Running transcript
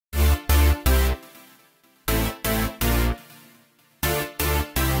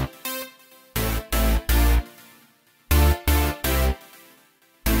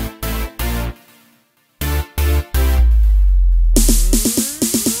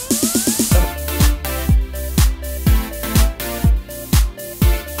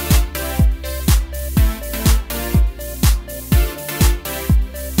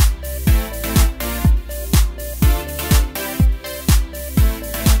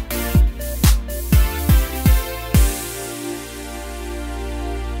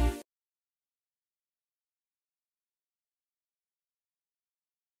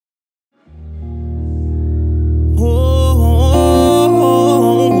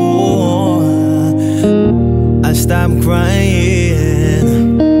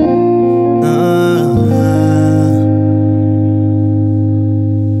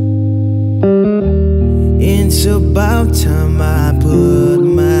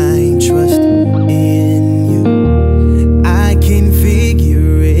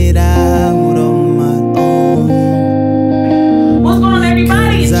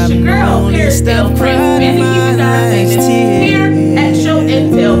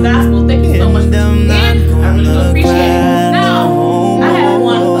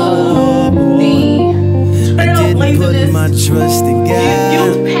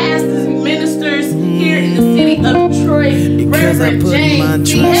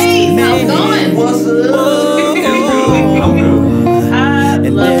See, hey, how's it going? What's up? I'm good. I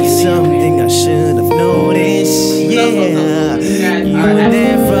And love that's you. something I should have noticed. Yeah, You you were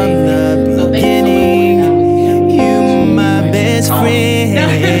there from the So thank you so beginning. much You my best friend.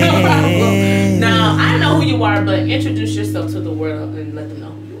 Now, I know who you are, but introduce yourself to the world and let them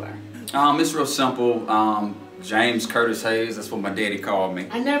know who you are. It's real simple. James Curtis Hayes. That's what my daddy called me.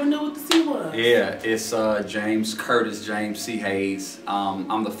 I never knew what the C was. Yeah, it's James Curtis James C. Hayes.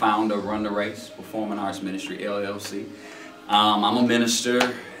 I'm the founder of Run the Race Performing Arts Ministry LLC. I'm a minister,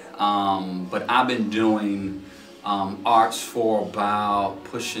 but I've been doing arts for about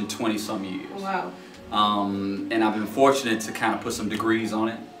pushing 20-some years. Wow. And I've been fortunate to kind of put some degrees on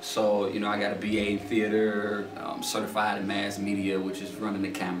it. So, you know, I got a BA in theater, certified in mass media, which is running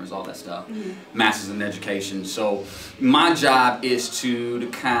the cameras, all that stuff, masters in education. So my job is to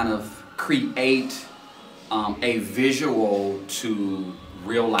kind of create a visual to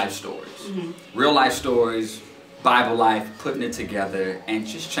real life stories. Real life stories, Bible life, putting it together, and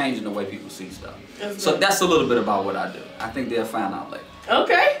just changing the way people see stuff. So that's a little bit about what I do. I think they'll find out later.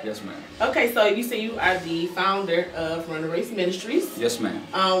 Okay. Yes, ma'am. Okay, so you say you are the founder of Run the Race Ministries. Yes, ma'am.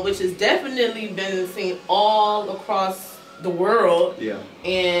 Which has definitely been seen all across the world. Yeah.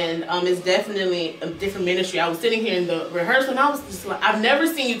 And it's definitely a different ministry. I was sitting here in the rehearsal and I was just like, I've never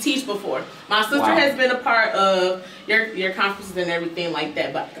seen you teach before. My sister Wow. has been a part of your conferences and everything like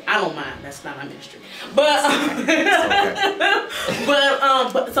that, but I don't mind. That's not my ministry. But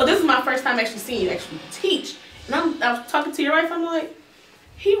but so this is my first time actually seeing you actually teach. And I was talking to your wife, I'm like,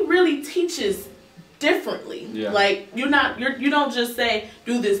 he really teaches differently. Yeah. Like you don't just say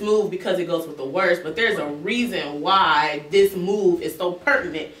do this move because it goes with the words, but there's a reason why this move is so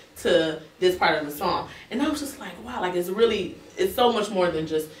pertinent to this part of the song. And I was just like, wow, like it's so much more than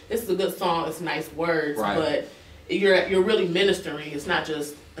just this is a good song, it's nice words, Right. but you're really ministering. It's not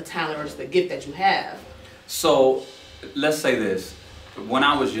just a talent or just a gift that you have. So let's say this. When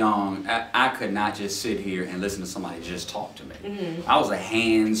I was young, I could not just sit here and listen to somebody just talk to me. I was a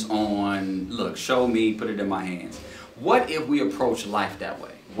hands-on, look, show me, put it in my hands. What if we approach life that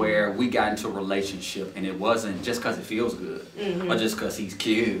way, where we got into a relationship and it wasn't just because it feels good or just because he's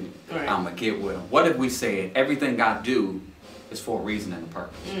cute, Right. I'm going to get with him. What if we said everything I do is for a reason and a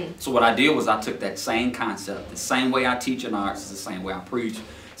purpose? So what I did was I took that same concept, the same way I teach in arts is the same way I preach,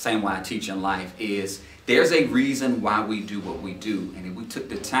 same way I teach in life is there's a reason why we do what we do, and if we took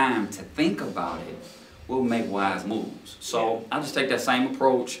the time to think about it, we'll make wise moves. So I just take that same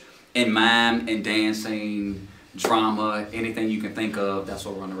approach in mime and dancing, drama, anything you can think of, that's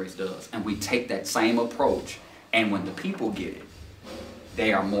what Run the Race does. And we take that same approach, and when the people get it,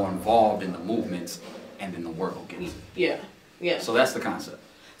 they are more involved in the movements, and then the world gets it. Yeah, yeah. So that's the concept.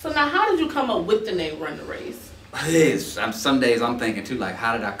 So now how did you come up with the name Run the Race? Some days I'm thinking too, like,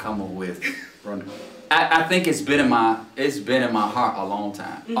 how did I come up with Run the Race? I think it's been in my heart a long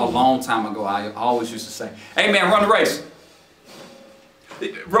time. A long time ago, I always used to say, "Hey man, run the race,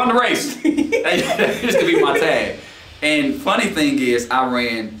 run the race." That used to be my tag. And funny thing is, I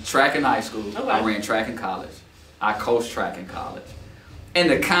ran track in high school. Okay. I ran track in college. I coached track in college. And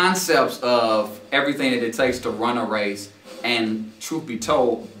the concepts of everything that it takes to run a race, and truth be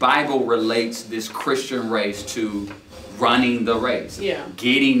told, Bible relates this Christian race to running the race, Yeah.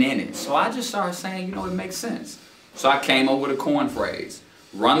 getting in it. So I just started saying, you know, it makes sense. So I came up with a coin phrase,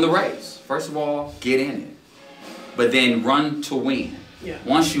 run the race. First of all, get in it, but then run to win. Yeah.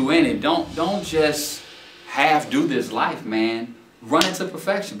 Once you in it, don't just half do this life, man. Run it to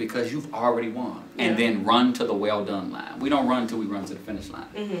perfection because you've already won. And then run to the well done line. We don't run until we run to the finish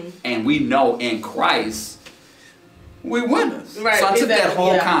line. And we know in Christ, we winners. Right, So I took that exactly,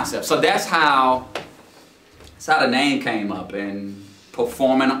 whole yeah. concept. So that's how the name came up. And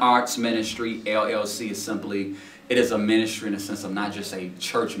Performing Arts Ministry, LLC, is simply, it is a ministry in the sense of not just a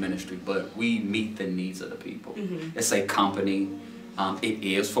church ministry, but we meet the needs of the people. It's a company. It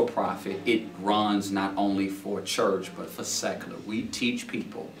is for profit. It runs not only for church, but for secular. We teach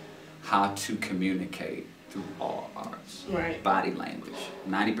people how to communicate through all arts. Right. Body language.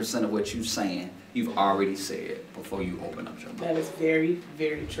 90% of what you're saying, you've already said before you open up your mouth. That is very,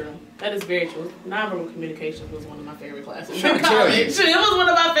 very true. That is very true. Nonverbal communication was one of my favorite classes Trying in to tell you. college. It was one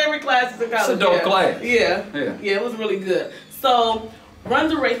of my favorite classes in college. It's a dope class. Yeah. Yeah. Yeah, it was really good. So, Run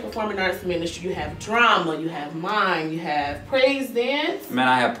the Race Performing Arts Ministry, you have drama, you have mime, you have praise dance. Man,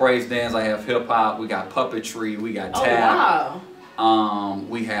 I have praise dance, I have hip hop, we got puppetry, we got Oh, tap. wow.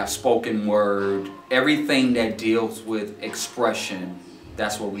 We have spoken word, everything that deals with expression.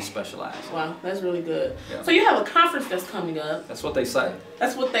 That's what we specialize in. Wow, that's really good. Yeah. So you have a conference that's coming up. That's what they say.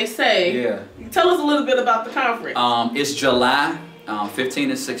 That's what they say. Yeah. Tell us a little bit about the conference. It's July 15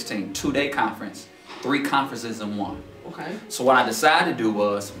 and 16, 2-day conference, 3 conferences in one. Okay. So what I decided to do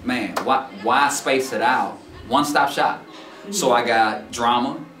was, man, why space it out? One-stop shop. So I got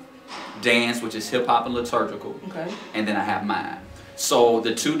drama, dance, which is hip-hop and liturgical, Okay. and then I have mine. So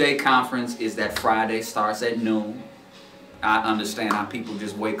the 2-day conference is that Friday, starts at noon. I understand how people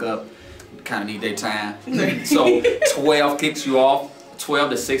just wake up, kind of need their time. So 12 kicks you off.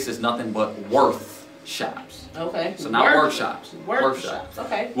 12 to 6 is nothing but workshops. Okay. So not workshops. Workshops.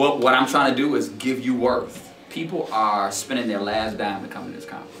 Okay. Well, what I'm trying to do is give you worth. People are spending their last dime to come to this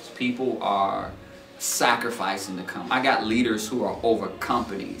conference. People are sacrificing to come. I got leaders who are over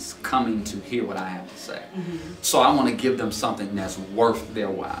companies coming to hear what I have to say. So I want to give them something that's worth their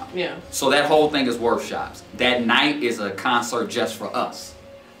while. Yeah. So that whole thing is workshops. That night is a concert just for us.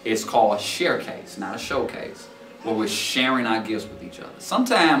 It's called a sharecase, not a showcase, where we're sharing our gifts with each other.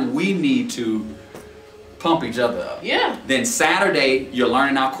 Sometimes we need to pump each other up. Yeah. Then Saturday, you're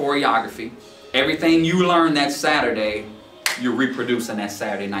learning our choreography. Everything you learn that Saturday, you're reproducing that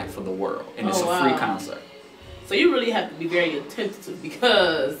Saturday night for the world. And it's a free concert. So you really have to be very attentive,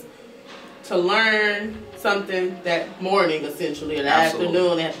 because to learn something that morning, essentially, or the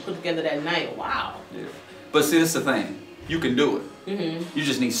afternoon, they have to put together that night. Wow. Yeah. But see, this is the thing. You can do it. You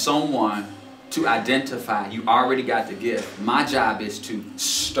just need someone to identify. You already got the gift. My job is to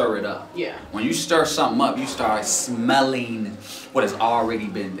stir it up. Yeah. When you stir something up, you start smelling what has already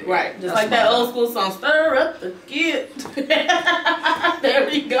been there. Right. Just That's like that my old job. school song, stir up the gift. There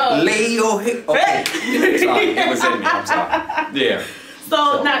we go. Lay your head. Okay. Sorry, it was in me. I'm sorry. Yeah.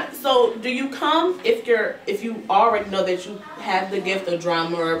 So do you come if you already know that you have the gift of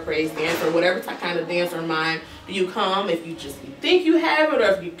drama or praise dance or whatever kind of dance or mind? Do you come if you think you have it,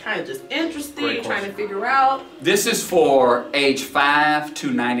 or if you're kind of just interested, you're trying to figure out? This is for age 5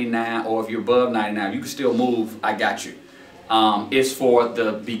 to 99, or if you're above 99, you can still move. I got you. It's for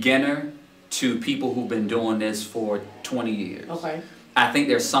the beginner to people who've been doing this for 20 years. Okay. I think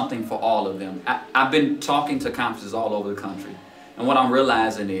there's something for all of them. I've been talking to conferences all over the country, and what I'm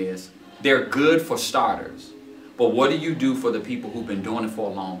realizing is they're good for starters, but what do you do for the people who've been doing it for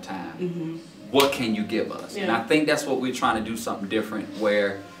a long time? What can you give us? Yeah. And I think that's what we're trying to do, something different,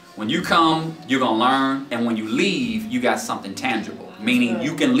 where when you come, you're going to learn, and when you leave, you got something tangible, meaning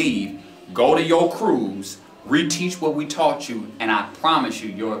you can leave, go to your cruise, reteach what we taught you, and I promise you,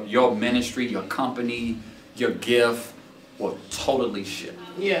 your ministry, your company, your gift will totally shift.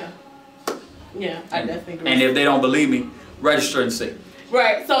 Yeah. Yeah, I definitely agree. And if they don't believe me, register and see.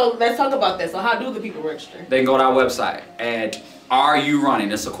 Right, so let's talk about that. So how do the people register? They can go to our website at Are You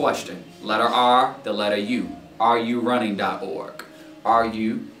Running? It's a question. Letter R, the letter U. areyouRunning.org.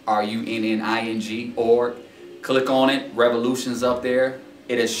 RUNNING org. Click on it. Revolution's up there.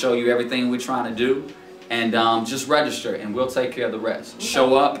 It'll show you everything we're trying to do. And just register, and we'll take care of the rest. Okay.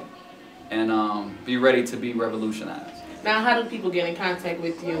 Show up and be ready to be revolutionized. Now, how do people get in contact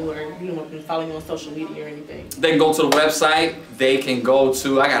with you, or follow you on social media or anything? They can go to the website. They can go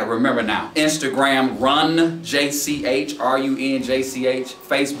to, I gotta remember now, Instagram, RunJCH, RUNJCH.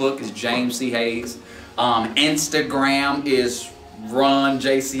 Facebook is James C. Hayes. Instagram is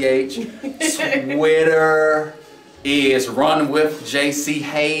RunJCH. Twitter is Run with JC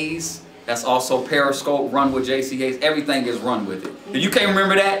Hayes. That's also Periscope, Run with JC Hayes. Everything is Run with it. If you can't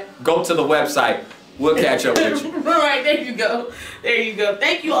remember that, go to the website. We'll catch up with you. Right, there you go. There you go.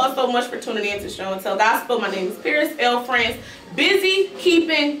 Thank you all so much for tuning in to Show and Tell Gospel. My name is Paris L. France. Busy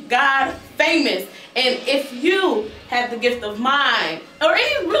keeping God famous. And if you have the gift of mind, or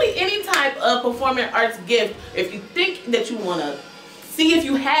any type of performing arts gift, if you think that you want to see if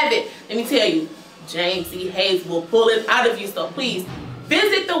you have it, let me tell you, James C. Hayes will pull it out of you. So please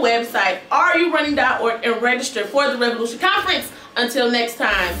visit the website, areyouRunning.org, and register for the Revolution Conference. Until next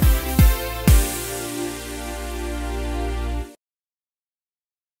time.